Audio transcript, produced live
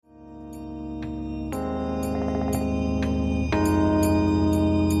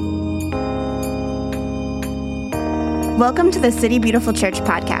Welcome to the City Beautiful Church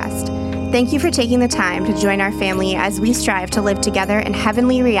podcast. Thank you for taking the time to join our family as we strive to live together in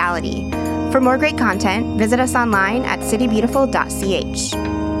heavenly reality. For more great content, visit us online at citybeautiful.ch.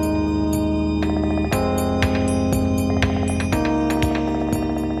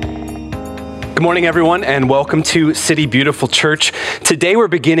 Good morning, everyone, and welcome to City Beautiful Church. Today we're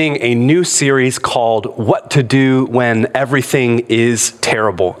beginning a new series called What to Do When Everything is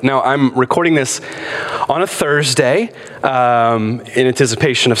Terrible. Now, I'm recording this on a Thursday in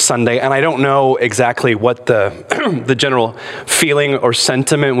anticipation of Sunday, and I don't know exactly what the general feeling or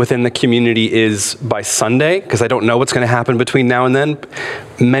sentiment within the community is by Sunday, because I don't know what's going to happen between now and then.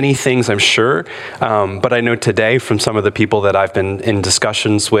 Many things, I'm sure, but I know today from some of the people that I've been in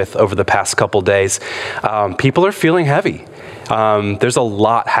discussions with over the past couple days, people are feeling heavy. There's a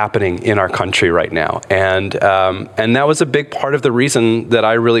lot happening in our country right now, and that was a big part of the reason that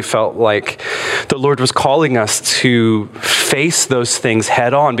I really felt like the Lord was calling us to face those things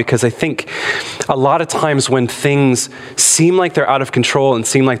head on, because I think a lot of times when things seem like they're out of control and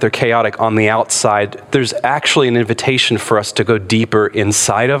seem like they're chaotic on the outside, there's actually an invitation for us to go deeper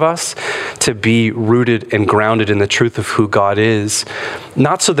inside of us, to be rooted and grounded in the truth of who God is,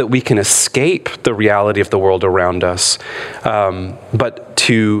 not so that we can escape the reality of the world around us, but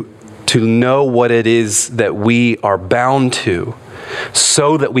to know what it is that we are bound to,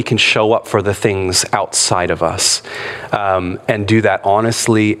 so that we can show up for the things outside of us, and do that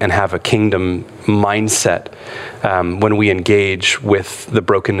honestly and have a kingdom mindset when we engage with the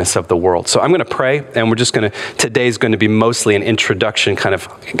brokenness of the world. So I'm going to pray, and today's going to be mostly an introduction, kind of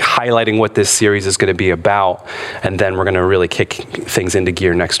highlighting what this series is going to be about, and then we're going to really kick things into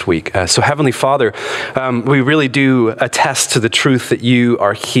gear next week. So Heavenly Father, we really do attest to the truth that you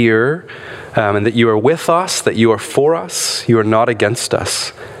are here, and that you are with us, that you are for us, you are not against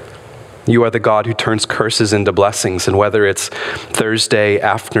us. You are the God who turns curses into blessings, and whether it's Thursday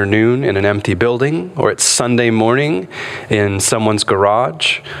afternoon in an empty building, or it's Sunday morning in someone's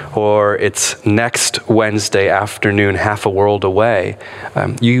garage, or it's next Wednesday afternoon half a world away,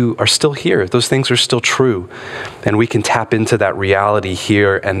 you are still here. Those things are still true, and we can tap into that reality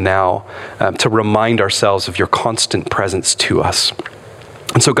here and now to remind ourselves of your constant presence to us.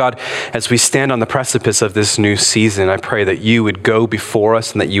 And so God, as we stand on the precipice of this new season, I pray that you would go before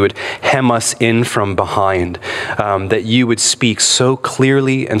us and that you would hem us in from behind, that you would speak so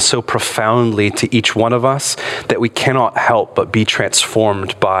clearly and so profoundly to each one of us that we cannot help but be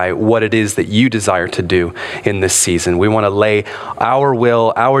transformed by what it is that you desire to do in this season. We want to lay our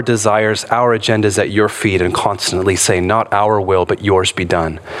will, our desires, our agendas at your feet and constantly say, not our will, but yours be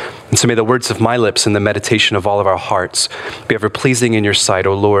done. And so may the words of my lips and the meditation of all of our hearts be ever pleasing in your sight,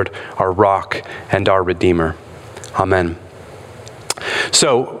 O Lord, our rock and our Redeemer. Amen.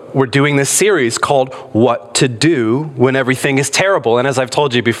 So we're doing this series called What to Do When Everything is Terrible. And as I've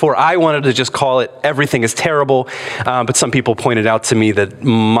told you before, I wanted to just call it Everything is Terrible, but some people pointed out to me that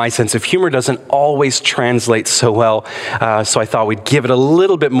my sense of humor doesn't always translate so well, so I thought we'd give it a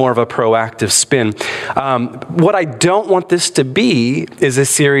little bit more of a proactive spin. What I don't want this to be is a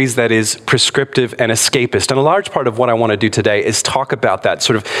series that is prescriptive and escapist. And a large part of what I want to do today is talk about that,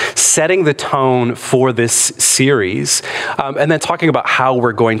 sort of setting the tone for this series, and then talking about how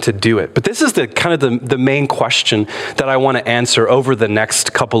we're going to do it. But this is the main question that I want to answer over the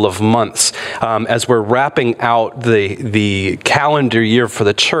next couple of months, as we're wrapping out the calendar year for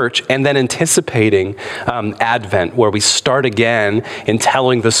the church, and then anticipating Advent, where we start again in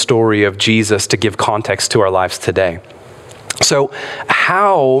telling the story of Jesus to give context to our lives today. So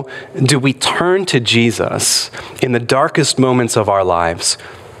how do we turn to Jesus in the darkest moments of our lives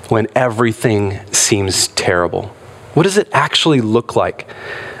when everything seems terrible? What does it actually look like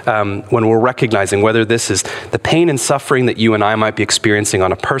when we're recognizing whether this is the pain and suffering that you and I might be experiencing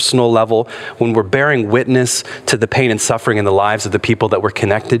on a personal level, when we're bearing witness to the pain and suffering in the lives of the people that we're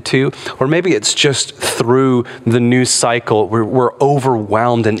connected to, or maybe it's just through the news cycle where we're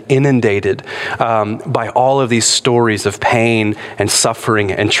overwhelmed and inundated by all of these stories of pain and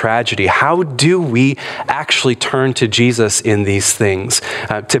suffering and tragedy. How do we actually turn to Jesus in these things,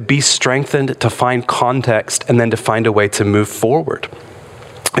 to be strengthened, to find context, and then to find a way to move forward?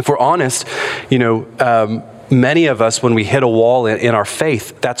 If we're honest, many of us, when we hit a wall in our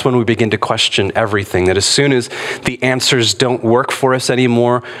faith, that's when we begin to question everything. That as soon as the answers don't work for us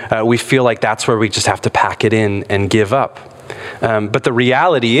anymore, we feel like that's where we just have to pack it in and give up. But the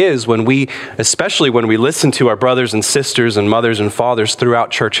reality is, especially when we listen to our brothers and sisters and mothers and fathers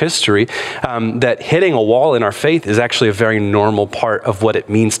throughout church history, that hitting a wall in our faith is actually a very normal part of what it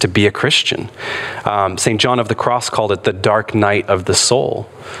means to be a Christian. St. John of the Cross called it the dark night of the soul.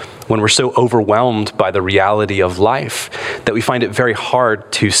 when we're so overwhelmed by the reality of life that we find it very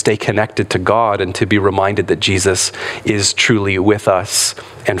hard to stay connected to God and to be reminded that Jesus is truly with us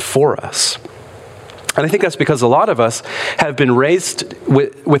and for us. And I think that's because a lot of us have been raised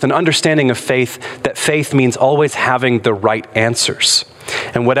with an understanding of faith that faith means always having the right answers.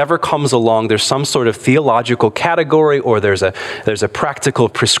 And whatever comes along, there's some sort of theological category, or there's a practical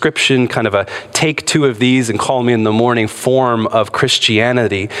prescription, kind of a take two of these and call me in the morning form of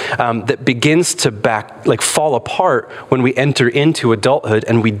Christianity that begins to fall apart when we enter into adulthood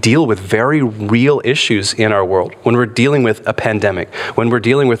and we deal with very real issues in our world. When we're dealing with a pandemic, when we're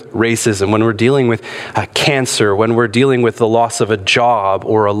dealing with racism, when we're dealing with cancer, when we're dealing with the loss of a job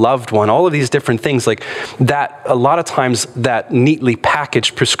or a loved one, all of these different things like that, a lot of times that neatly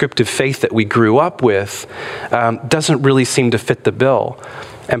packaged prescriptive faith that we grew up with doesn't really seem to fit the bill.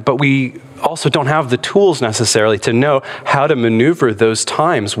 But we also don't have the tools necessarily to know how to maneuver those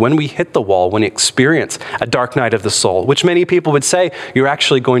times when we hit the wall, when we experience a dark night of the soul, which many people would say you're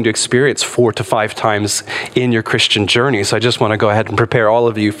actually going to experience 4 to 5 times in your Christian journey. So I just want to go ahead and prepare all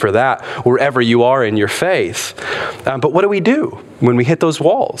of you for that, wherever you are in your faith. But what do we do when we hit those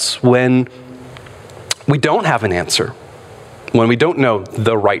walls, when we don't have an answer? When we don't know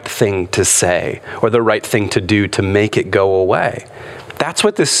the right thing to say or the right thing to do to make it go away? That's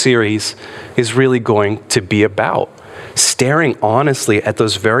what this series is really going to be about. Staring honestly at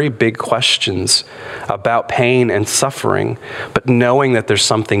those very big questions about pain and suffering, but knowing that there's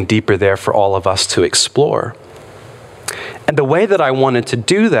something deeper there for all of us to explore. And the way that I wanted to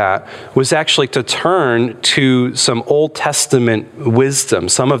do that was actually to turn to some Old Testament wisdom,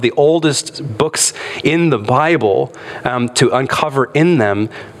 some of the oldest books in the Bible, to uncover in them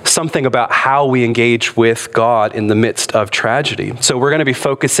something about how we engage with God in the midst of tragedy. So we're going to be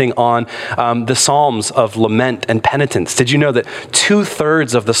focusing on the Psalms of lament and penitence. Did you know that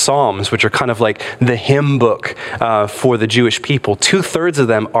 2/3 of the Psalms, which are kind of like the hymn book for the Jewish people, 2/3 of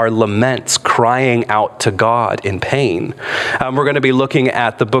them are laments, crying out to God in pain. We're going to be looking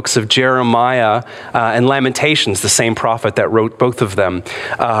at the books of Jeremiah and Lamentations, the same prophet that wrote both of them,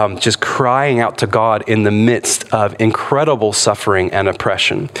 just crying out to God in the midst of incredible suffering and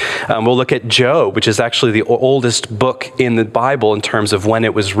oppression. We'll look at Job, which is actually the oldest book in the Bible in terms of when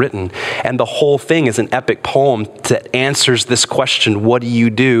it was written. And the whole thing is an epic poem that answers this question: what do you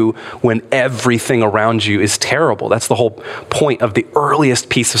do when everything around you is terrible? That's the whole point of the earliest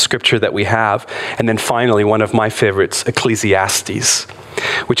piece of scripture that we have. And then finally, one of my favorites, Ecclesiastes,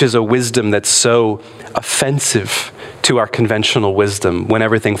 which is a wisdom that's so offensive to our conventional wisdom when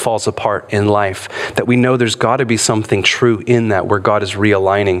everything falls apart in life, that we know there's got to be something true in that, where God is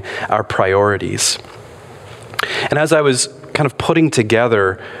realigning our priorities. And as I was kind of putting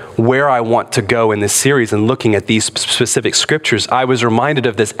together where I want to go in this series and looking at these specific scriptures, I was reminded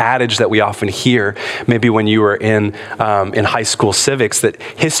of this adage that we often hear, maybe when you were in high school civics, that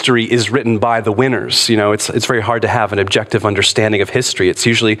history is written by the winners. You know, it's very hard to have an objective understanding of history. It's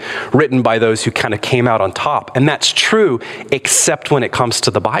usually written by those who kind of came out on top. And that's true, except when it comes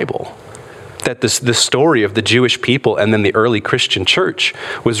to the Bible. That the story of the Jewish people and then the early Christian church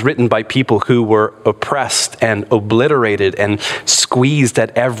was written by people who were oppressed and obliterated and squeezed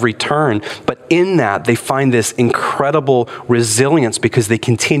at every turn. But in that, they find this incredible resilience because they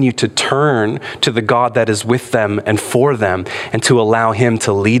continue to turn to the God that is with them and for them, and to allow Him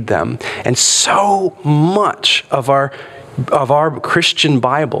to lead them. And so much of our Christian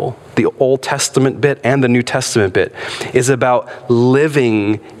Bible, the Old Testament bit and the New Testament bit, is about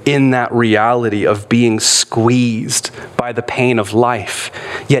living in that reality of being squeezed by the pain of life,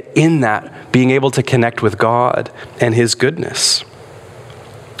 yet in that being able to connect with God and His goodness.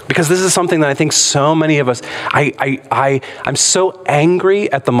 Because this is something that I think so many of us, I'm so angry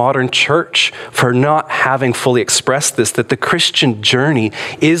at the modern church for not having fully expressed this, that the Christian journey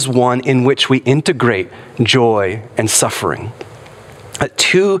is one in which we integrate joy and suffering.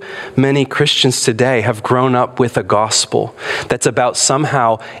 Too many Christians today have grown up with a gospel that's about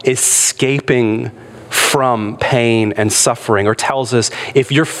somehow escaping from pain and suffering, or tells us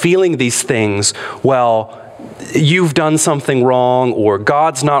if you're feeling these things, well, you've done something wrong, or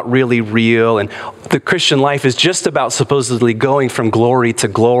God's not really real, and the Christian life is just about supposedly going from glory to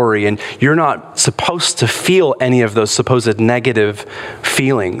glory, and you're not supposed to feel any of those supposed negative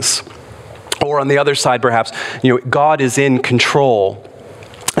feelings. Or on the other side, perhaps, God is in control.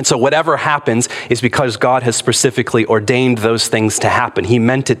 And so whatever happens is because God has specifically ordained those things to happen. He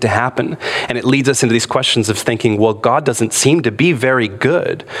meant it to happen. And it leads us into these questions of thinking, well, God doesn't seem to be very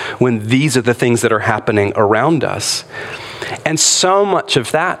good when these are the things that are happening around us. And so much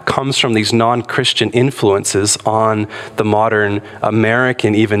of that comes from these non-Christian influences on the modern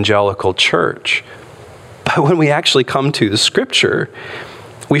American evangelical church. But when we actually come to the scripture,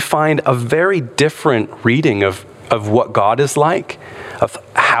 we find a very different reading of what God is like, of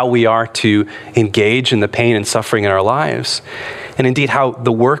how we are to engage in the pain and suffering in our lives, and indeed how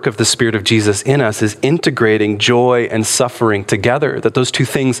the work of the Spirit of Jesus in us is integrating joy and suffering together, that those two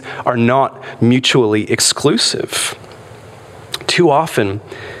things are not mutually exclusive. Too often,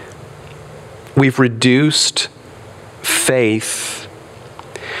 we've reduced faith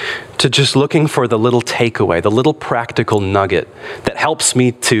to just looking for the little takeaway, the little practical nugget that helps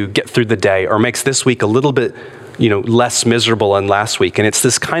me to get through the day or makes this week a little bit, less miserable than last week. And it's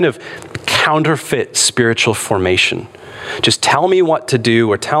this kind of counterfeit spiritual formation. Just tell me what to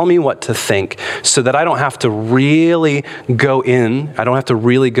do or tell me what to think so that I don't have to really go in. I don't have to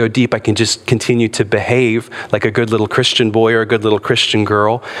really go deep. I can just continue to behave like a good little Christian boy or a good little Christian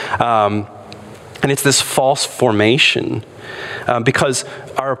girl. And it's this false formation because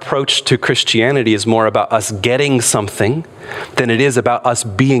our approach to Christianity is more about us getting something than it is about us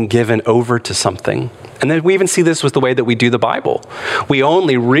being given over to something. And then we even see this with the way that we do the Bible. We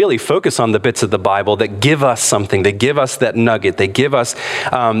only really focus on the bits of the Bible that give us something, they give us that nugget, they give us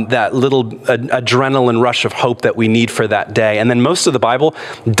that little adrenaline rush of hope that we need for that day. And then most of the Bible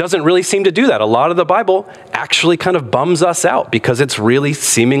doesn't really seem to do that. A lot of the Bible actually kind of bums us out because it's really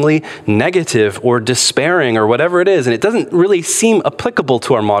seemingly negative or despairing or whatever it is. And it doesn't really seem applicable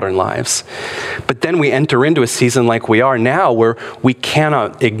to our modern lives. But then we enter into a season like we are now where we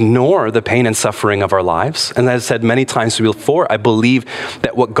cannot ignore the pain and suffering of our lives. And as I said many times before, I believe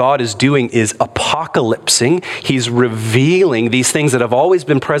that what God is doing is apocalypsing. He's revealing these things that have always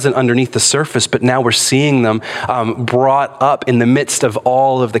been present underneath the surface, but now we're seeing them brought up in the midst of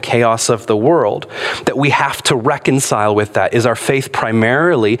all of the chaos of the world. That we have to reconcile with that. Is our faith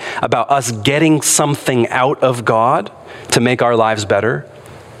primarily about us getting something out of God to make our lives better?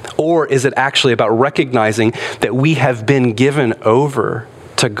 Or is it actually about recognizing that we have been given over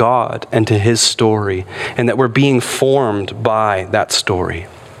to God and to his story, and that we're being formed by that story?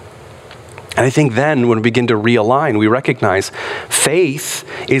 And I think then when we begin to realign, we recognize faith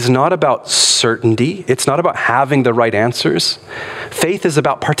is not about certainty. It's not about having the right answers. Faith is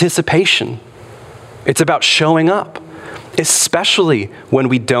about participation. It's about showing up, especially when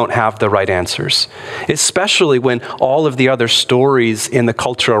we don't have the right answers, especially when all of the other stories in the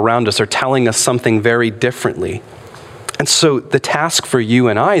culture around us are telling us something very differently. And so the task for you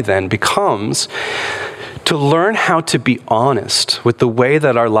and I then becomes to learn how to be honest with the way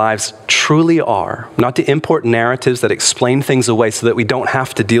that our lives truly are, not to import narratives that explain things away so that we don't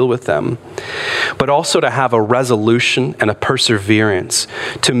have to deal with them, but also to have a resolution and a perseverance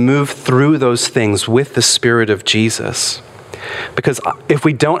to move through those things with the Spirit of Jesus. Because if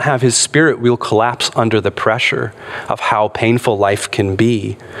we don't have his Spirit, we'll collapse under the pressure of how painful life can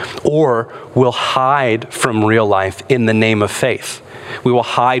be, or we'll hide from real life in the name of faith. We will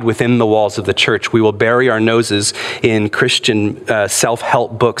hide within the walls of the church. We will bury our noses in Christian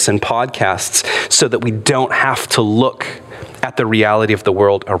self-help books and podcasts so that we don't have to look at the reality of the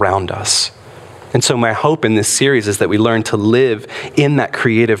world around us. And so my hope in this series is that we learn to live in that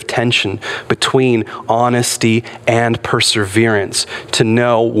creative tension between honesty and perseverance, to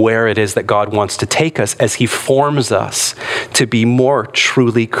know where it is that God wants to take us as he forms us to be more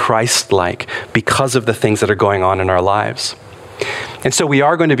truly Christ-like because of the things that are going on in our lives. And so we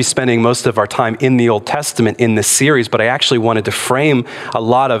are going to be spending most of our time in the Old Testament in this series, but I actually wanted to frame a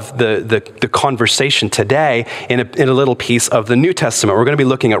lot of the conversation today in a little piece of the New Testament. We're going to be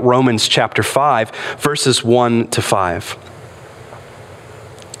looking at Romans chapter 5, verses 1 to 5.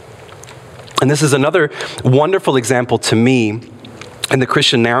 And this is another wonderful example to me in the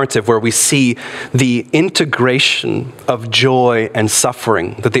Christian narrative where we see the integration of joy and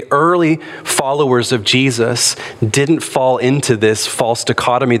suffering, that the early followers of Jesus didn't fall into this false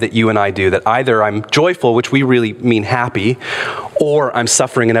dichotomy that you and I do, that either I'm joyful, which we really mean happy, or I'm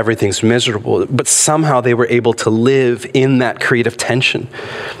suffering and everything's miserable. But somehow they were able to live in that creative tension.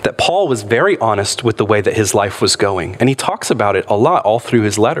 That Paul was very honest with the way that his life was going, and he talks about it a lot all through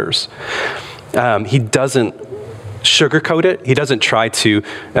his letters. He doesn't sugarcoat it. He doesn't try to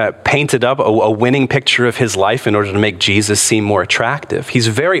paint it up, a winning picture of his life in order to make Jesus seem more attractive. He's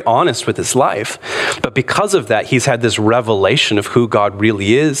very honest with his life. But because of that, he's had this revelation of who God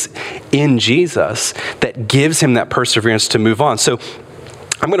really is in Jesus that gives him that perseverance to move on. So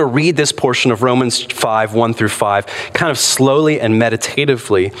I'm going to read this portion of Romans 5, 1 through 5, kind of slowly and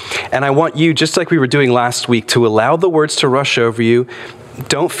meditatively. And I want you, just like we were doing last week, to allow the words to rush over you.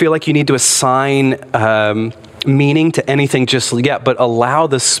 Don't feel like you need to assign meaning to anything just yet, but allow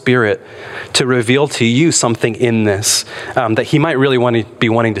the Spirit to reveal to you something in this that he might really be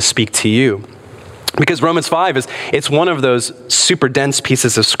wanting to speak to you. Because Romans 5 it's one of those super dense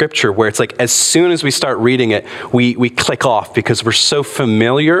pieces of scripture where it's like as soon as we start reading it, we click off because we're so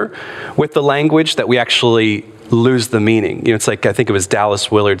familiar with the language that we actually lose the meaning. It's like, I think it was Dallas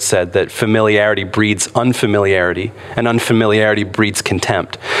Willard said that familiarity breeds unfamiliarity and unfamiliarity breeds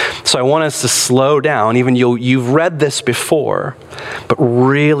contempt. So I want us to slow down, even you've read this before, but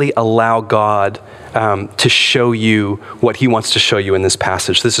really allow God to show you what he wants to show you in this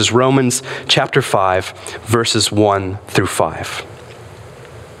passage. This is Romans chapter 5, verses 1 through 5.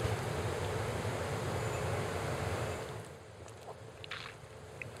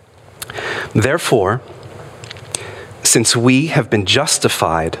 Therefore, since we have been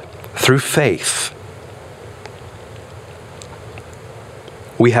justified through faith,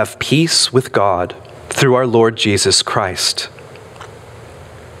 we have peace with God through our Lord Jesus Christ,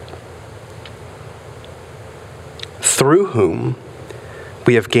 through whom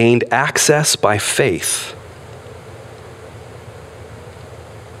we have gained access by faith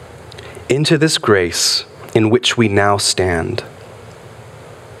into this grace in which we now stand.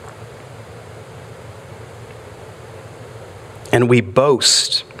 And we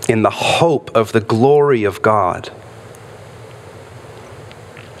boast in the hope of the glory of God.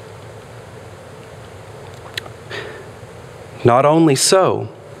 Not only so,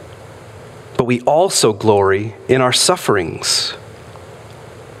 but we also glory in our sufferings.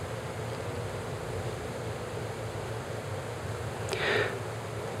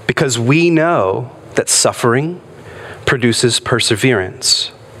 Because we know that suffering produces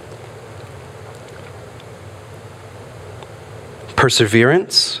perseverance.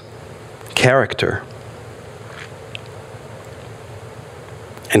 Perseverance, character.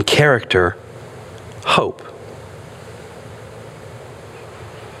 And character, hope.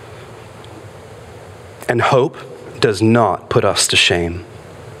 And hope does not put us to shame.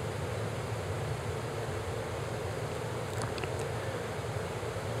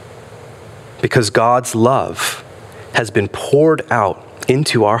 Because God's love has been poured out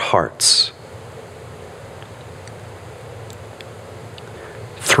into our hearts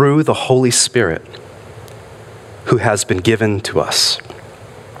through the Holy Spirit who has been given to us.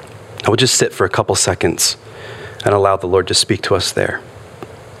 I will just sit for a couple seconds and allow the Lord to speak to us there.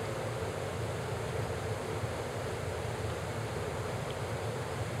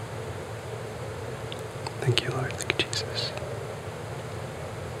 Thank you, Lord. Thank you, Jesus.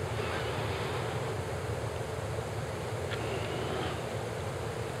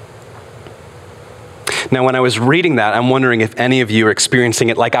 Now, when I was reading that, I'm wondering if any of you are experiencing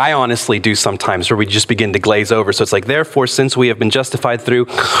it like I honestly do sometimes, where we just begin to glaze over. So it's like, therefore, since we have been justified through,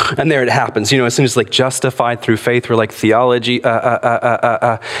 and there it happens. As soon as like justified through faith, we're like theology,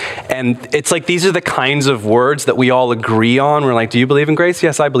 And it's like, these are the kinds of words that we all agree on. We're like, do you believe in grace?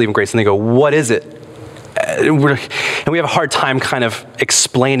 Yes, I believe in grace. And they go, what is it? And we have a hard time kind of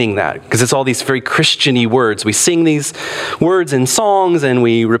explaining that because it's all these very Christian-y words. We sing these words in songs and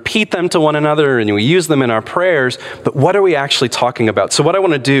we repeat them to one another and we use them in our prayers. But what are we actually talking about? So what I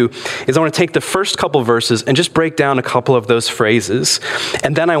want to do is I want to take the first couple verses and just break down a couple of those phrases.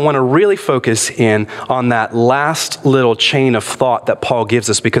 And then I want to really focus in on that last little chain of thought that Paul gives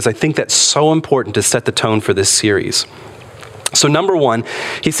us, because I think that's so important to set the tone for this series. So number one,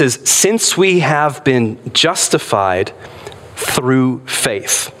 he says, since we have been justified through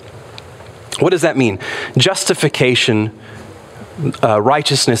faith. What does that mean? Justification,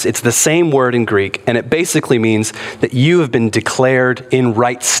 righteousness, it's the same word in Greek, and it basically means that you have been declared in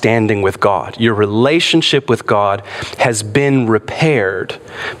right standing with God. Your relationship with God has been repaired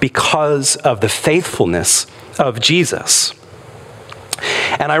because of the faithfulness of Jesus.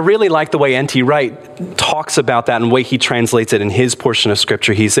 And I really like the way N.T. Wright talks about that and the way he translates it in his portion of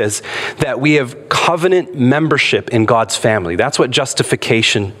Scripture. He says that we have covenant membership in God's family. That's what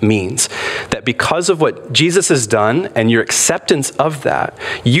justification means. That because of what Jesus has done and your acceptance of that,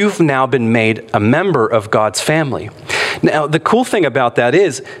 you've now been made a member of God's family. Now, the cool thing about that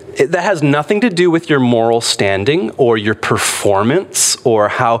is that has nothing to do with your moral standing or your performance or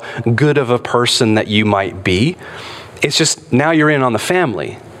how good of a person that you might be. It's just now you're in on the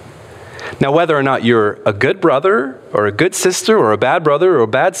family. Now, whether or not you're a good brother or a good sister or a bad brother or a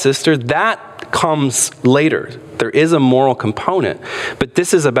bad sister, that comes later. There is a moral component. But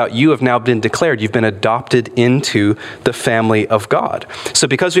this is about you have now been declared. You've been adopted into the family of God. So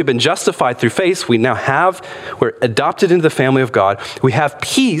because we've been justified through faith, we're adopted into the family of God. We have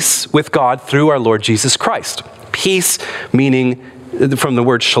peace with God through our Lord Jesus Christ. Peace meaning from the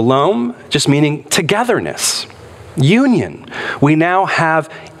word shalom, just meaning togetherness, union. We now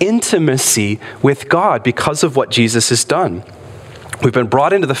have intimacy with God because of what Jesus has done. We've been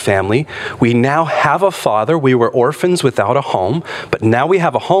brought into the family. We now have a father. We were orphans without a home, but now we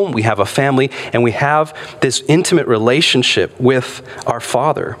have a home, we have a family, and we have this intimate relationship with our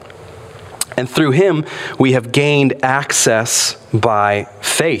Father. And through him, we have gained access by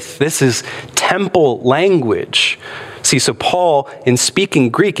faith. This is temple language. See, so Paul, in speaking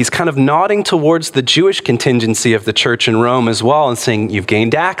Greek, he's kind of nodding towards the Jewish contingency of the church in Rome as well and saying, you've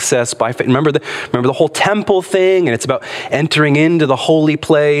gained access by faith. Remember the whole temple thing, and it's about entering into the holy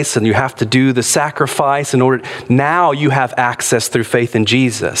place, and you have to do the sacrifice in order. Now you have access through faith in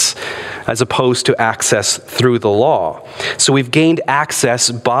Jesus, as opposed to access through the law. So we've gained access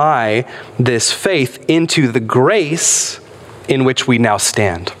by this faith into the grace in which we now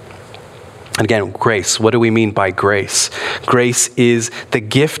stand. And again, grace. What do we mean by grace? Grace is the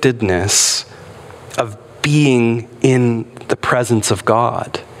giftedness of being in the presence of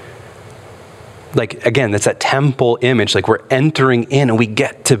God. Like, again, that's that temple image. Like, we're entering in and we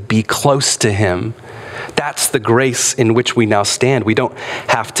get to be close to him. That's the grace in which we now stand. We don't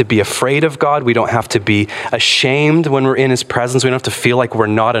have to be afraid of God. We don't have to be ashamed when we're in his presence. We don't have to feel like we're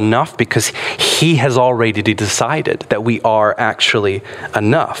not enough, because he has already decided that we are actually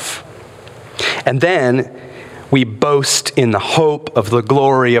enough. And then we boast in the hope of the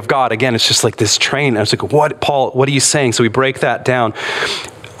glory of God. Again, it's just like this train. I was like, what, Paul, what are you saying? So we break that down.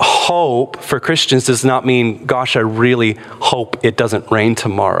 Hope for Christians does not mean, gosh, I really hope it doesn't rain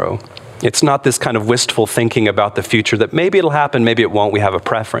tomorrow. It's not this kind of wistful thinking about the future that maybe it'll happen, maybe it won't, we have a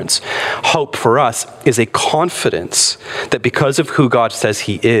preference. Hope for us is a confidence that because of who God says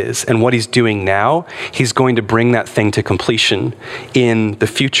he is and what he's doing now, he's going to bring that thing to completion in the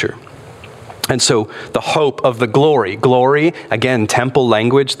future. And so the hope of the glory, again, temple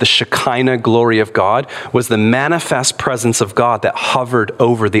language, the Shekinah glory of God, was the manifest presence of God that hovered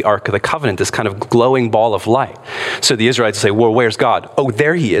over the Ark of the Covenant, this kind of glowing ball of light. So the Israelites say, well, where's God? Oh,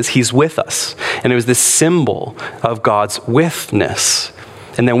 there he is. He's with us. And it was this symbol of God's withness.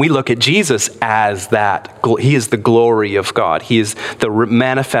 And then we look at Jesus as that. He is the glory of God. He is the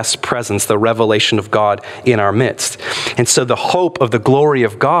manifest presence, the revelation of God in our midst. And so the hope of the glory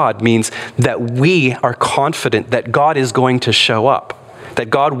of God means that we are confident that God is going to show up, that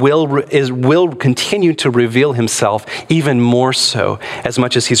God will continue to reveal himself even more so, as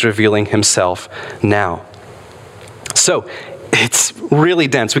much as he's revealing himself now. So it's really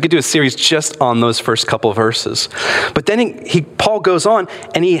dense. We could do a series just on those first couple of verses. But then Paul goes on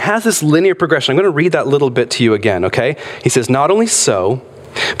and he has this linear progression. I'm going to read that little bit to you again, okay? He says, not only so,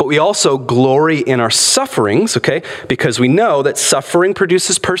 but we also glory in our sufferings, okay? Because we know that suffering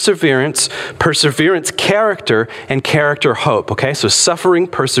produces perseverance, perseverance, character, and character, hope, okay? So suffering,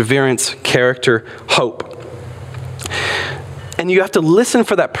 perseverance, character, hope. And you have to listen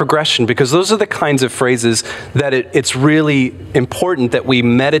for that progression, because those are the kinds of phrases that it's really important that we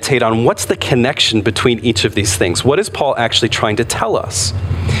meditate on. What's the connection between each of these things? What is Paul actually trying to tell us?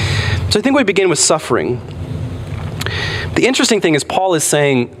 So I think we begin with suffering. The interesting thing is Paul is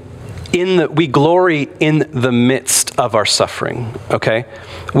saying we glory in the midst of our suffering, okay?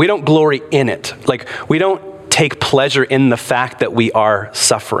 We don't glory in it. Like, we don't take pleasure in the fact that we are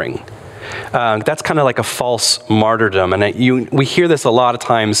suffering. That's kind of like a false martyrdom. And we hear this a lot of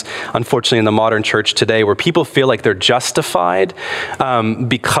times, unfortunately, in the modern church today, where people feel like they're justified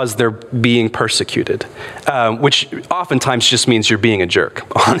because they're being persecuted, which oftentimes just means you're being a jerk,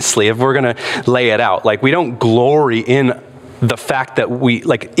 honestly, if we're going to lay it out. Like, we don't glory in the fact that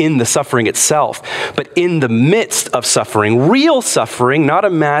in the suffering itself, but in the midst of suffering, real suffering, not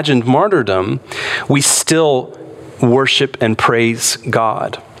imagined martyrdom, we still worship and praise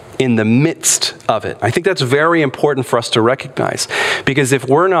God in the midst of it. I think that's very important for us to recognize, because if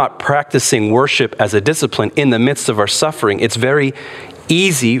we're not practicing worship as a discipline in the midst of our suffering, it's very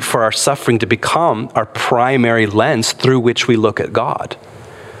easy for our suffering to become our primary lens through which we look at God.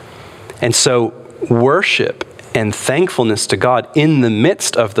 And so worship and thankfulness to God in the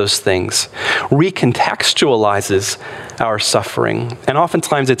midst of those things recontextualizes our suffering. And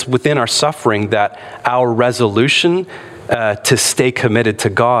oftentimes it's within our suffering that our resolution to stay committed to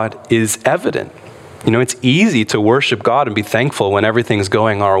God is evident. You know, it's easy to worship God and be thankful when everything's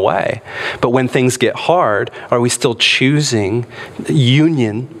going our way. But when things get hard, are we still choosing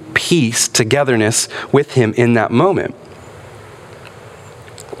union, peace, togetherness with him in that moment?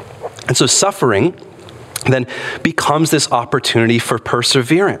 And so suffering then becomes this opportunity for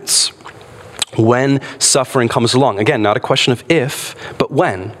perseverance when suffering comes along. Again, not a question of if, but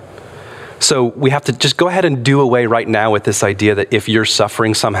when. So we have to just go ahead and do away right now with this idea that if you're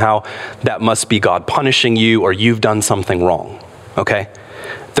suffering somehow, that must be God punishing you or you've done something wrong, okay?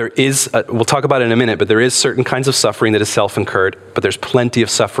 There is, we'll talk about it in a minute, but there is certain kinds of suffering that is self-incurred, but there's plenty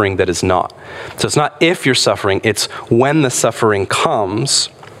of suffering that is not. So it's not if you're suffering, it's when the suffering comes,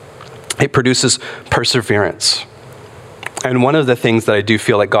 it produces perseverance. And one of the things that I do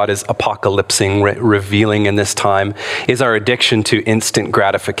feel like God is apocalypsing, revealing in this time, is our addiction to instant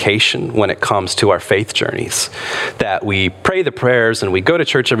gratification when it comes to our faith journeys. That we pray the prayers and we go to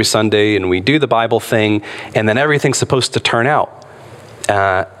church every Sunday and we do the Bible thing, and then everything's supposed to turn out.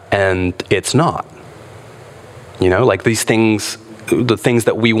 And it's not. You know, like these things, the things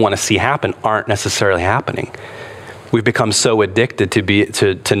that we want to see happen aren't necessarily happening. We've become so addicted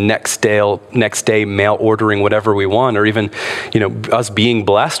to next day mail ordering whatever we want, or even, us being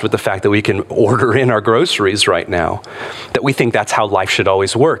blessed with the fact that we can order in our groceries right now, that we think that's how life should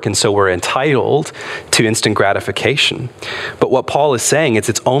always work. And so we're entitled to instant gratification. But what Paul is saying is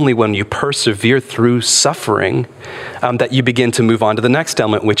it's only when you persevere through suffering that you begin to move on to the next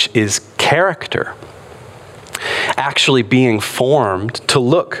element, which is character. Actually being formed to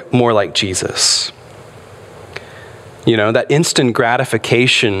look more like Jesus. That instant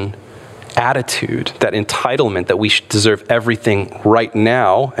gratification attitude, that entitlement that we deserve everything right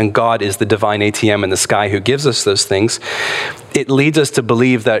now, and God is the divine ATM in the sky who gives us those things, it leads us to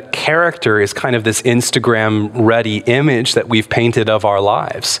believe that character is kind of this Instagram-ready image that we've painted of our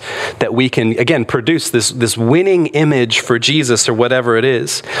lives, that we can, again, produce this winning image for Jesus or whatever it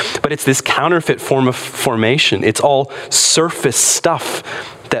is, but it's this counterfeit form of formation. It's all surface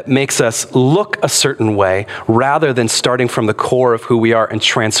stuff that makes us look a certain way rather than starting from the core of who we are and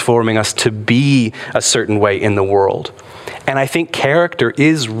transforming us to be a certain way in the world. And I think character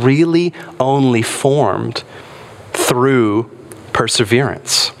is really only formed through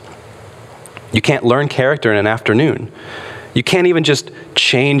perseverance. You can't learn character in an afternoon. You can't even just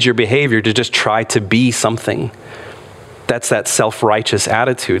change your behavior to just try to be something. That's that self-righteous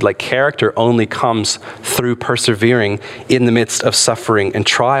attitude. Like character only comes through persevering in the midst of suffering and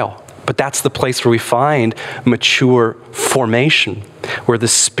trial. But that's the place where we find mature formation, where the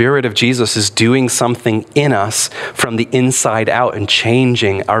Spirit of Jesus is doing something in us from the inside out and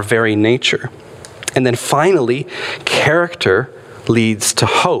changing our very nature. And then finally, character leads to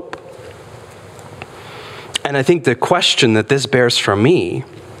hope. And I think the question that this bears from me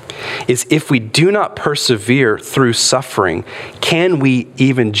is, if we do not persevere through suffering, can we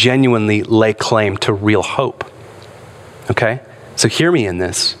even genuinely lay claim to real hope? Okay? So hear me in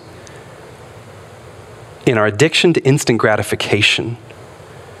this. In our addiction to instant gratification,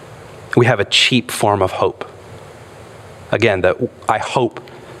 we have a cheap form of hope. Again, that I hope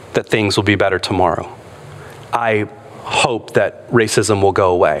that things will be better tomorrow. I hope that racism will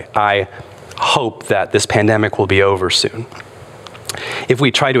go away. I hope that this pandemic will be over soon. If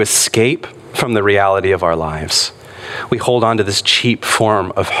we try to escape from the reality of our lives, we hold on to this cheap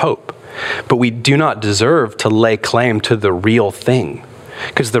form of hope. But we do not deserve to lay claim to the real thing,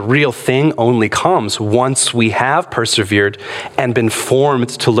 because the real thing only comes once we have persevered and been formed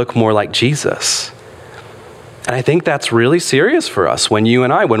to look more like Jesus. And I think that's really serious for us when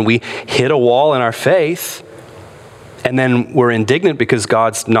we hit a wall in our faith and then we're indignant because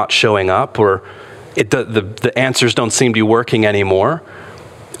God's not showing up, or the answers don't seem to be working anymore.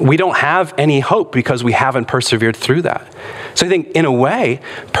 We don't have any hope because we haven't persevered through that. So I think in a way,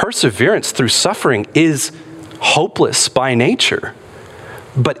 perseverance through suffering is hopeless by nature.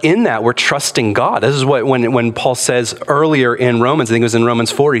 But in that, we're trusting God. This is what when Paul says earlier in Romans, I think it was in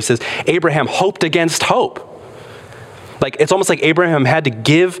Romans 4, he says, Abraham hoped against hope. Like, it's almost like Abraham had to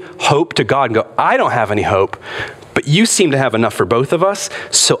give hope to God and go, I don't have any hope, but you seem to have enough for both of us,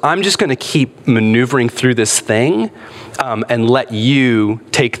 so I'm just going to keep maneuvering through this thing and let you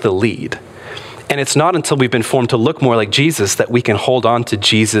take the lead. And it's not until we've been formed to look more like Jesus that we can hold on to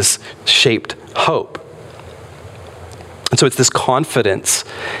Jesus-shaped hope. And so it's this confidence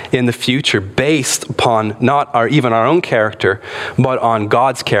in the future based upon not even our own character, but on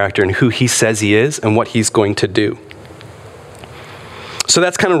God's character and who he says he is and what he's going to do. So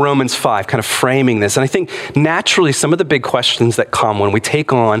that's kind of Romans 5, kind of framing this. And I think naturally some of the big questions that come when we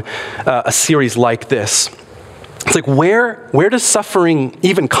take on a series like this, it's like, where does suffering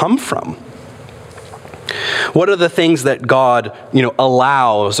even come from? What are the things that God,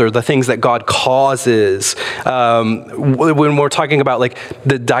 allows, or the things that God causes? When we're talking about like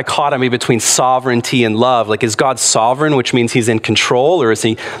the dichotomy between sovereignty and love, like is God sovereign, which means he's in control, or is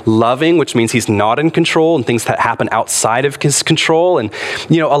he loving, which means he's not in control, and things that happen outside of his control? And,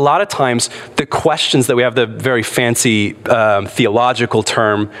 a lot of times the questions that we have, the very fancy theological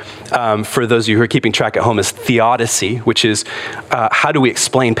term for those of you who are keeping track at home is theodicy, which is how do we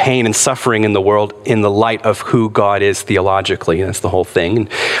explain pain and suffering in the world in the light of who God is theologically. That's the whole thing. And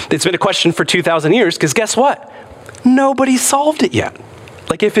it's been a question for 2,000 years because guess what? Nobody solved it yet.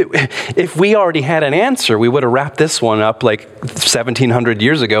 Like if we already had an answer, we would have wrapped this one up like 1,700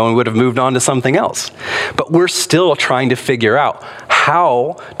 years ago and would have moved on to something else. But we're still trying to figure out,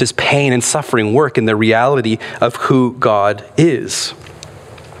 how does pain and suffering work in the reality of who God is?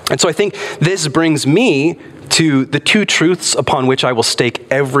 And so I think this brings me to the two truths upon which I will stake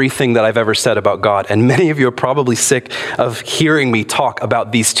everything that I've ever said about God. And many of you are probably sick of hearing me talk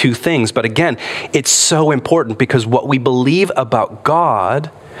about these two things. But again, it's so important because what we believe about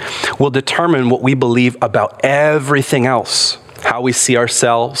God will determine what we believe about everything else. How we see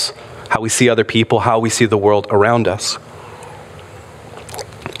ourselves, how we see other people, how we see the world around us.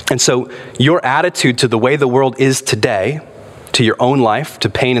 And so your attitude to the way the world is today, to your own life, to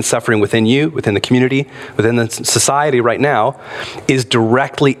pain and suffering within you, within the community, within the society right now, is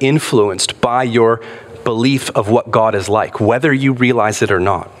directly influenced by your belief of what God is like, whether you realize it or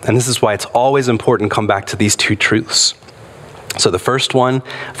not. And this is why it's always important to come back to these two truths. So the first one,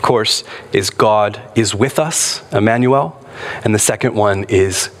 of course, is God is with us, Emmanuel. And the second one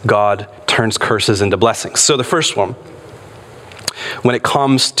is God turns curses into blessings. So the first one, when it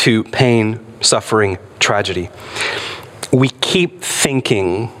comes to pain, suffering, tragedy, we keep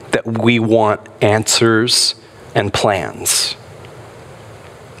thinking that we want answers and plans.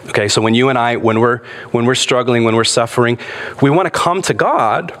 Okay, so when you and I, when we're struggling, when we're suffering, we want to come to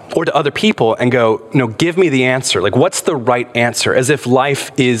God or to other people and go, give me the answer. Like, what's the right answer? As if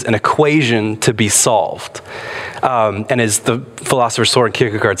life is an equation to be solved. And as the philosopher Søren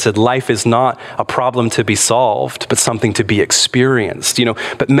Kierkegaard said, life is not a problem to be solved, but something to be experienced.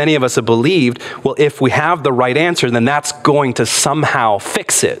 But many of us have believed, well, if we have the right answer, then that's going to somehow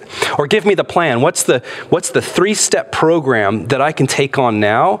fix it. Or give me the plan. What's the 3-step program that I can take on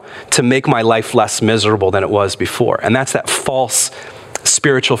now to make my life less miserable than it was before? And that's that false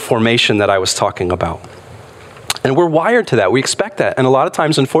spiritual formation that I was talking about. And we're wired to that. We expect that. And a lot of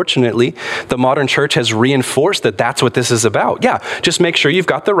times, unfortunately, the modern church has reinforced that that's what this is about. Yeah, just make sure you've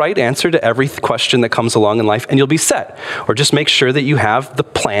got the right answer to every question that comes along in life and you'll be set. Or just make sure that you have the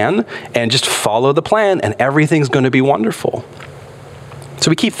plan and just follow the plan and everything's going to be wonderful.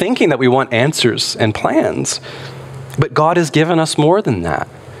 So we keep thinking that we want answers and plans, but God has given us more than that.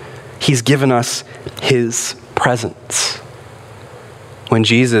 He's given us his presence. When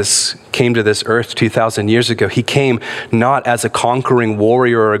Jesus came to this earth 2,000 years ago, he came not as a conquering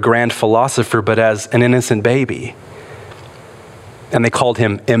warrior or a grand philosopher, but as an innocent baby. And they called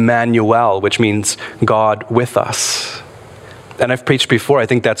him Emmanuel, which means God with us. And I've preached before, I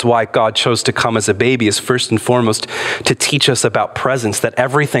think that's why God chose to come as a baby, is first and foremost to teach us about presence, that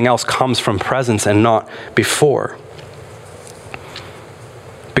everything else comes from presence and not before.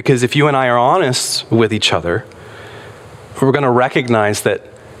 Because if you and I are honest with each other, we're going to recognize that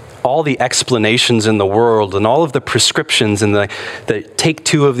all the explanations in the world and all of the prescriptions and the take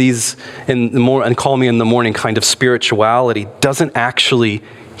 2 of these in the and call me in the morning kind of spirituality doesn't actually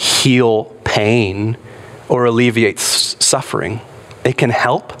heal pain or alleviate suffering. It can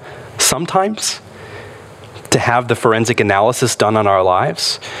help sometimes to have the forensic analysis done on our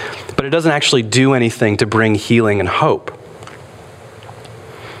lives, but it doesn't actually do anything to bring healing and hope.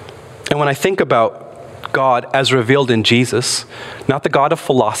 And when I think about God as revealed in Jesus, not the God of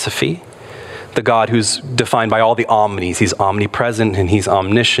philosophy, the God who's defined by all the omnis. He's omnipresent and he's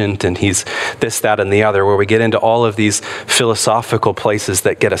omniscient and he's this, that, and the other, where we get into all of these philosophical places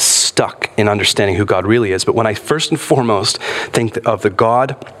that get us stuck in understanding who God really is. But when I first and foremost think of the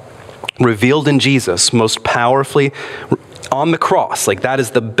God revealed in Jesus most powerfully on the cross, like that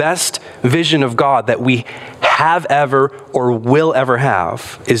is the best vision of God that we have ever or will ever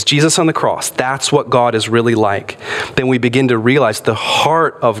have, is Jesus on the cross. That's what God is really like. Then we begin to realize the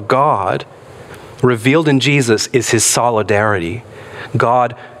heart of God revealed in Jesus is his solidarity.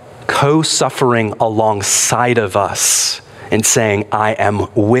 God co-suffering alongside of us and saying, I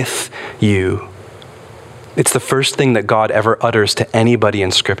am with you. It's the first thing that God ever utters to anybody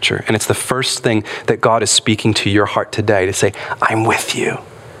in Scripture. And it's the first thing that God is speaking to your heart today, to say, I'm with you.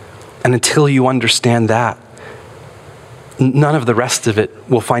 And until you understand that, none of the rest of it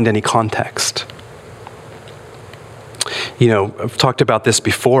will find any context. I've talked about this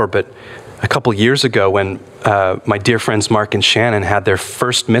before, but a couple years ago when my dear friends Mark and Shannon had their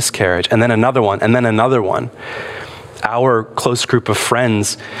first miscarriage, and then another one, and then another one, our close group of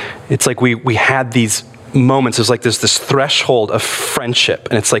friends, it's like we had these moments. It's like there's this threshold of friendship,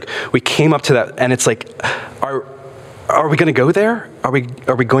 and it's like we came up to that, and it's like, are we going to go there? Are we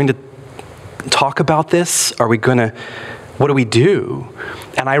going to talk about this? What do we do?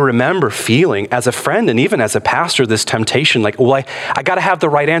 And I remember feeling as a friend and even as a pastor, this temptation, like, well, I got to have the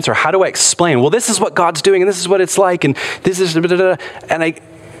right answer. How do I explain? Well, this is what God's doing and this is what it's like. And this is, and I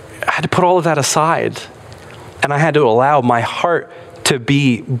had to put all of that aside. And I had to allow my heart to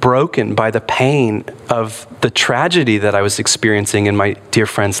be broken by the pain of the tragedy that I was experiencing in my dear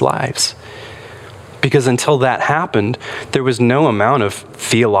friends' lives. Because until that happened, there was no amount of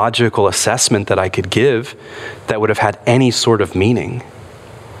theological assessment that I could give that would have had any sort of meaning.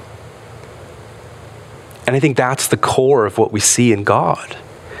 And I think that's the core of what we see in God.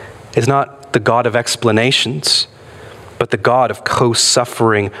 It's not the God of explanations, but the God of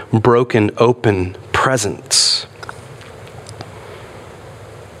co-suffering, broken, open presence.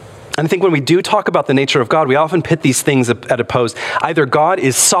 And I think when we do talk about the nature of God, we often pit these things at opposed. Either God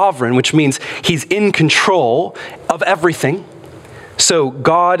is sovereign, which means he's in control of everything. So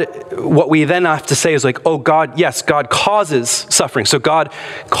God, what we then have to say is like, oh God, yes, God causes suffering. So God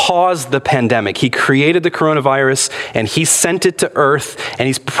caused the pandemic. He created the coronavirus and he sent it to earth, and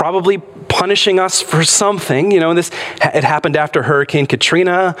he's probably punishing us for something. It happened after Hurricane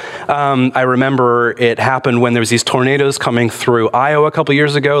Katrina. I remember it happened when there was these tornadoes coming through Iowa a couple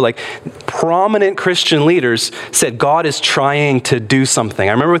years ago. Like, prominent Christian leaders said God is trying to do something.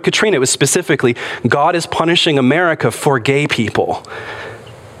 I remember with Katrina, it was specifically, God is punishing America for gay people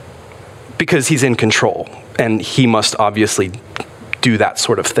because he's in control and he must obviously do that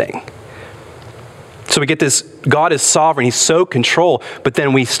sort of thing. So we get this, God is sovereign, he's so control, but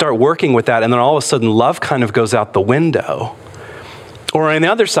then we start working with that, and then all of a sudden love kind of goes out the window. Or on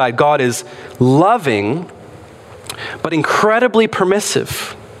the other side, God is loving, but incredibly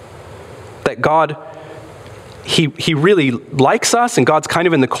permissive. That God, he really likes us, and God's kind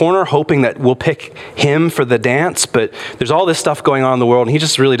of in the corner hoping that we'll pick him for the dance, but there's all this stuff going on in the world, and he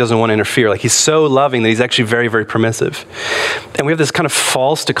just really doesn't want to interfere. Like, he's so loving that he's actually very, very permissive. And we have this kind of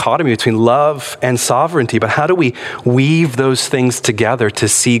false dichotomy between love and sovereignty, but how do we weave those things together to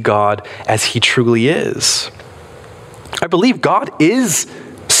see God as he truly is? I believe God is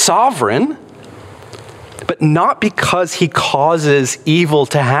sovereign, but not because he causes evil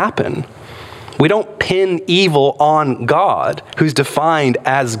to happen. We don't pin evil on God, who's defined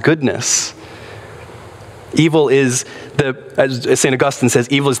as goodness. Evil is as St. Augustine says,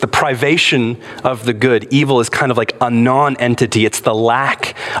 evil is the privation of the good. Evil is kind of like a non-entity. It's the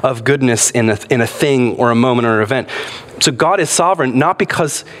lack of goodness in a thing or a moment or an event. So God is sovereign, not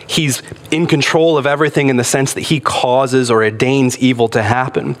because he's in control of everything in the sense that he causes or ordains evil to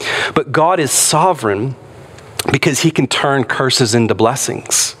happen, but God is sovereign because he can turn curses into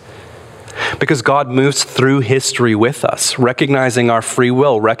blessings. Because God moves through history with us, recognizing our free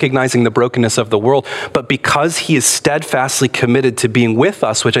will, recognizing the brokenness of the world. But because he is steadfastly committed to being with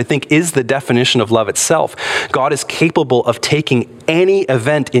us, which I think is the definition of love itself, God is capable of taking any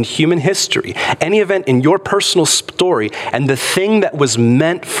event in human history, any event in your personal story, and the thing that was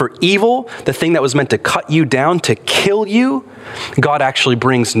meant for evil, the thing that was meant to cut you down, to kill you, God actually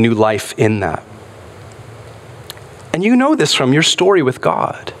brings new life in that. And you know this from your story with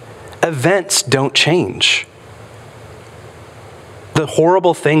God. Events don't change. The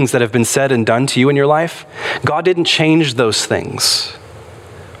horrible things that have been said and done to you in your life, God didn't change those things.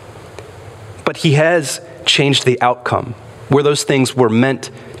 But he has changed the outcome, where those things were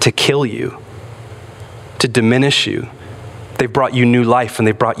meant to kill you, to diminish you. They've brought you new life and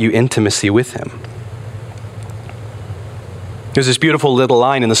they've brought you intimacy with him. There's this beautiful little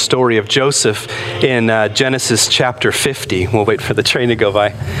line in the story of Joseph in Genesis chapter 50. We'll wait for the train to go by.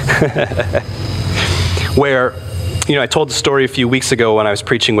 Where, I told the story a few weeks ago when I was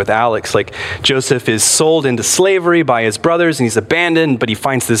preaching with Alex. Like, Joseph is sold into slavery by his brothers and he's abandoned, but he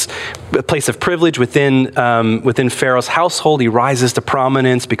finds this place of privilege within Pharaoh's household. He rises to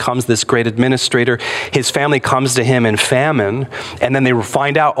prominence, becomes this great administrator. His family comes to him in famine, and then they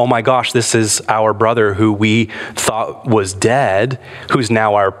find out, oh my gosh, this is our brother who we thought was dead, who's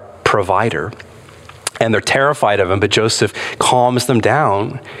now our provider. And they're terrified of him, but Joseph calms them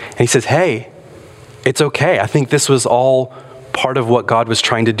down, and he says, hey, it's okay. I think this was all part of what God was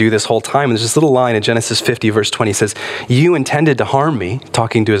trying to do this whole time. And there's this little line in Genesis 50, verse 20, says, you intended to harm me,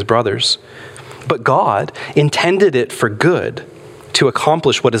 talking to his brothers, but God intended it for good to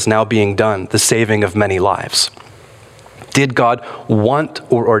accomplish what is now being done, the saving of many lives. Did God want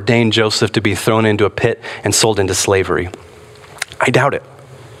or ordain Joseph to be thrown into a pit and sold into slavery? I doubt it.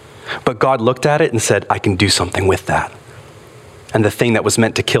 But God looked at it and said, I can do something with that. And the thing that was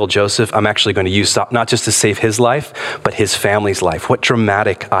meant to kill Joseph, I'm actually going to use not just to save his life, but his family's life. What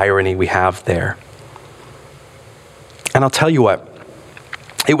dramatic irony we have there. And I'll tell you what,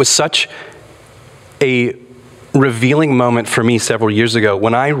 it was such a revealing moment for me several years ago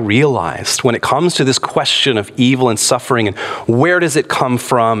when I realized when it comes to this question of evil and suffering and where does it come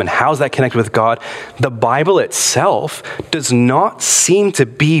from and how's that connected with God, the Bible itself does not seem to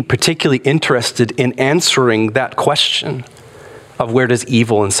be particularly interested in answering that question of where does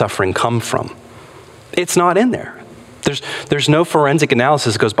evil and suffering come from. It's not in there. There's no forensic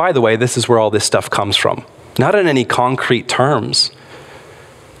analysis that goes, by the way, this is where all this stuff comes from. Not in any concrete terms.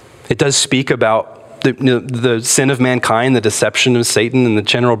 It does speak about the sin of mankind, the deception of Satan, and the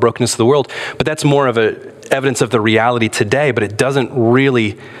general brokenness of the world. But that's more of evidence of the reality today, but it doesn't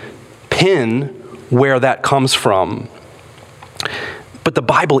really pin where that comes from. But the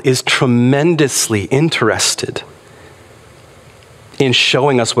Bible is tremendously interested in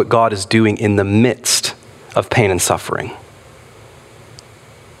showing us what God is doing in the midst of pain and suffering.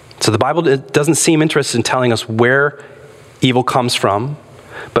 So the Bible doesn't seem interested in telling us where evil comes from,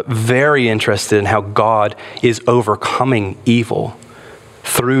 but very interested in how God is overcoming evil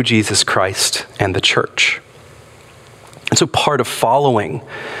through Jesus Christ and the church. And so part of following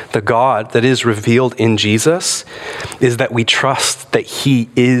the God that is revealed in Jesus is that we trust that he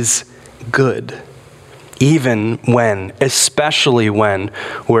is good, even when, especially when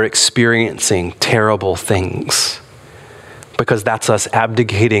we're experiencing terrible things, because that's us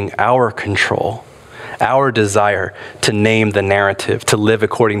abdicating our control, our desire to name the narrative, to live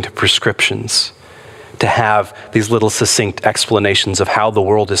according to prescriptions, to have these little succinct explanations of how the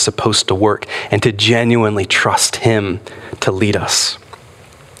world is supposed to work, and to genuinely trust him to lead us.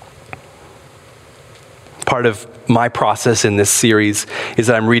 Part of my process in this series is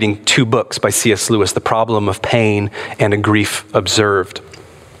that I'm reading 2 books by C.S. Lewis, The Problem of Pain and A Grief Observed.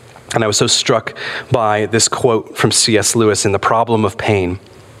 And I was so struck by this quote from C.S. Lewis in The Problem of Pain.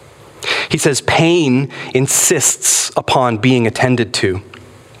 He says, pain insists upon being attended to.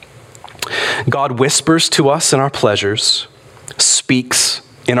 God whispers to us in our pleasures, speaks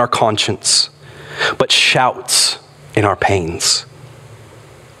in our conscience, but shouts in our pains.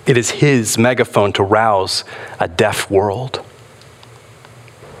 It is his megaphone to rouse a deaf world.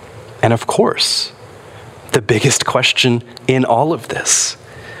 And of course, the biggest question in all of this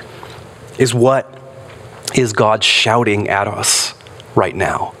is, what is God shouting at us right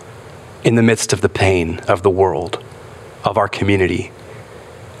now in the midst of the pain of the world, of our community?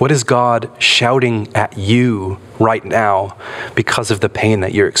 What is God shouting at you right now because of the pain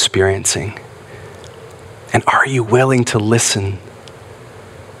that you're experiencing? And are you willing to listen?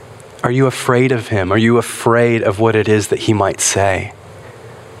 Are you afraid of him? Are you afraid of what it is that he might say?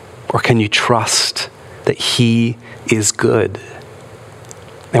 Or can you trust that he is good?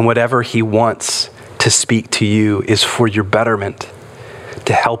 And whatever he wants to speak to you is for your betterment,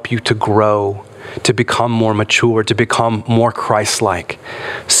 to help you to grow, to become more mature, to become more Christ-like,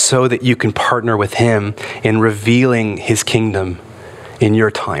 so that you can partner with him in revealing his kingdom in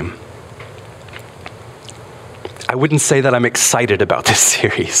your time. I wouldn't say that I'm excited about this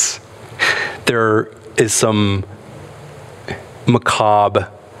series. There is some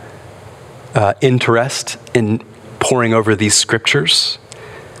macabre interest in poring over these scriptures.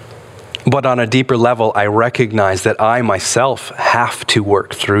 But on a deeper level, I recognize that I myself have to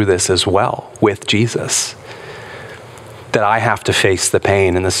work through this as well with Jesus. That I have to face the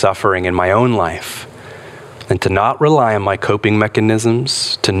pain and the suffering in my own life, and to not rely on my coping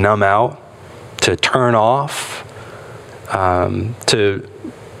mechanisms, to numb out, to turn off, to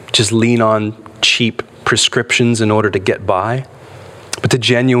just lean on cheap prescriptions in order to get by, but to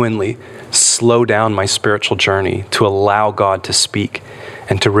genuinely slow down my spiritual journey, to allow God to speak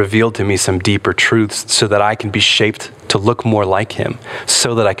and to reveal to me some deeper truths so that I can be shaped to look more like him,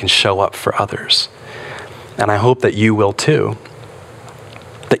 so that I can show up for others. And I hope that you will too.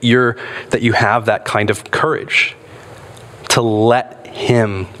 That you have that kind of courage to let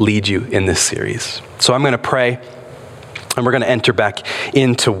him lead you in this series. So I'm going to pray, and we're going to enter back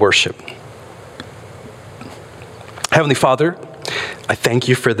into worship. Heavenly Father, I thank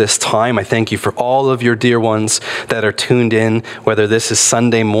you for this time. I thank you for all of your dear ones that are tuned in, whether this is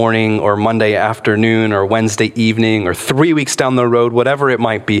Sunday morning or Monday afternoon or Wednesday evening or 3 weeks down the road, whatever it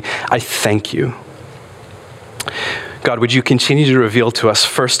might be. I thank you. God, would you continue to reveal to us,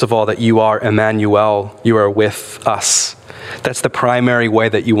 first of all, that you are Emmanuel, you are with us. That's the primary way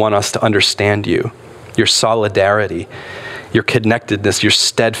that you want us to understand you. your solidarity, your connectedness, your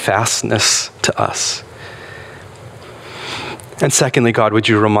steadfastness to us. And secondly, God, would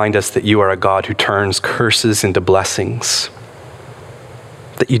you remind us that you are a God who turns curses into blessings,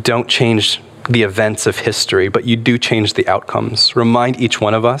 that you don't change the events of history, but you do change the outcomes. Remind each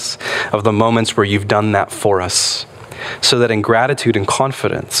one of us of the moments where you've done that for us, so that in gratitude and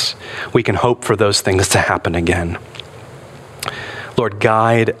confidence, we can hope for those things to happen again. Lord,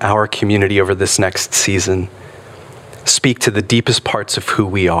 guide our community over this next season. Speak to the deepest parts of who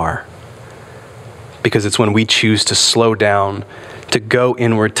we are, because it's when we choose to slow down, to go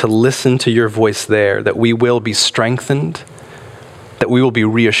inward, to listen to your voice there, that we will be strengthened, that we will be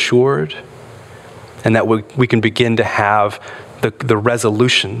reassured, and that we can begin to have the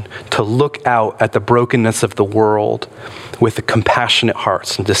resolution to look out at the brokenness of the world with compassionate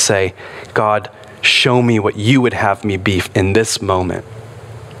hearts and to say, God, show me what you would have me be in this moment,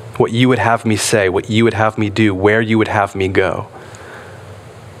 what you would have me say, what you would have me do, where you would have me go,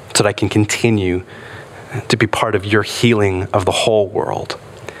 so that I can continue to be part of your healing of the whole world.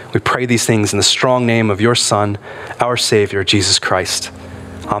 We pray these things in the strong name of your Son, our Savior, Jesus Christ.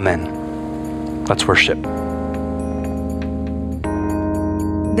 Amen. Let's worship.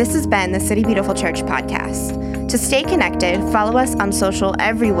 This has been the City Beautiful Church podcast. To stay connected, follow us on social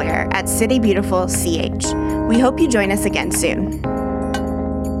everywhere at City Beautiful CH. We hope you join us again soon.